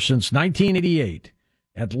Since 1988,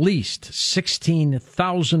 at least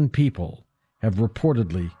 16,000 people have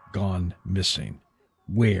reportedly gone missing.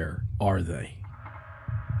 Where are they?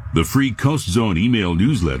 The free Coast Zone email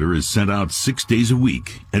newsletter is sent out 6 days a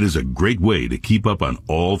week and is a great way to keep up on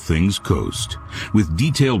all things Coast. With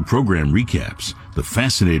detailed program recaps, the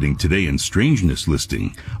fascinating Today in Strangeness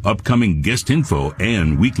listing, upcoming guest info,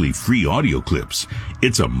 and weekly free audio clips,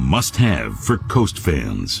 it's a must-have for Coast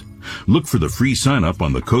fans. Look for the free sign-up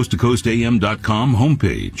on the coasttocoastam.com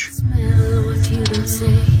homepage. Smell what you don't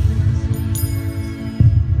say.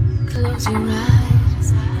 Close your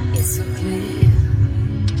eyes, it's so clear.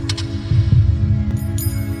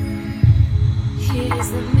 Here's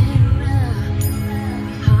the mirror,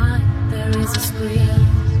 behind there is a screen.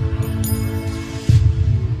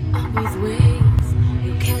 Up with wings,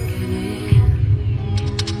 you can't get in.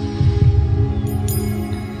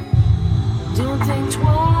 Don't think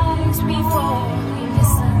twice before you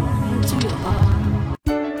listen to your heart.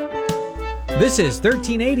 This is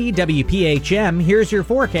 1380 WPHM. Here's your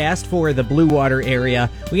forecast for the Blue Water area.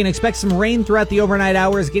 We can expect some rain throughout the overnight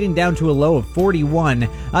hours, getting down to a low of 41.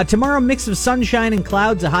 Tomorrow, mix of sunshine and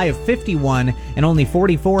clouds, a high of 51, and only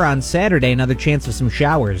 44 on Saturday, another chance of some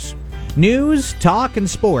showers. News, talk, and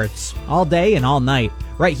sports, all day and all night,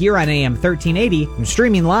 right here on AM 1380 and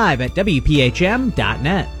streaming live at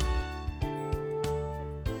WPHM.net.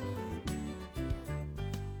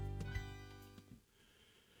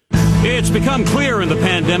 It's become clear in the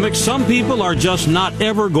pandemic, some people are just not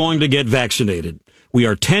ever going to get vaccinated. We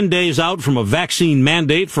are 10 days out from a vaccine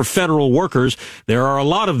mandate for federal workers. There are a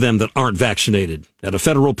lot of them that aren't vaccinated. At a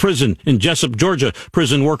federal prison in Jessup, Georgia,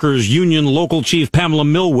 Prison Workers Union local chief Pamela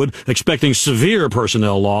Millwood expecting severe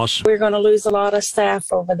personnel loss. We're going to lose a lot of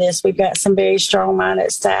staff over this. We've got some very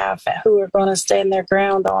strong-minded staff who are going to stand their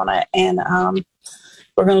ground on it, and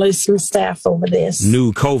we're going to lose some staff over this.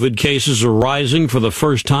 New COVID cases are rising for the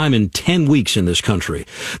first time in 10 weeks in this country.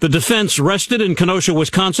 The defense rested in Kenosha,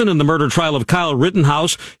 Wisconsin in the murder trial of Kyle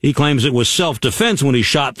Rittenhouse. He claims it was self-defense when he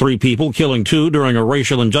shot 3 people, killing 2 during a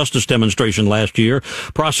racial injustice demonstration last year.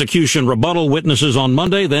 Prosecution rebuttal witnesses on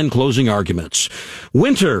Monday, then closing arguments.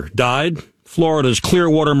 Winter died. Florida's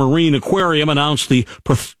Clearwater Marine Aquarium announced the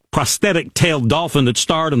prosthetic-tailed dolphin that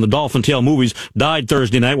starred in the Dolphin Tale movies died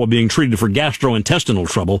Thursday night while being treated for gastrointestinal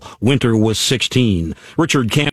trouble. Winter was 16. Richard Camp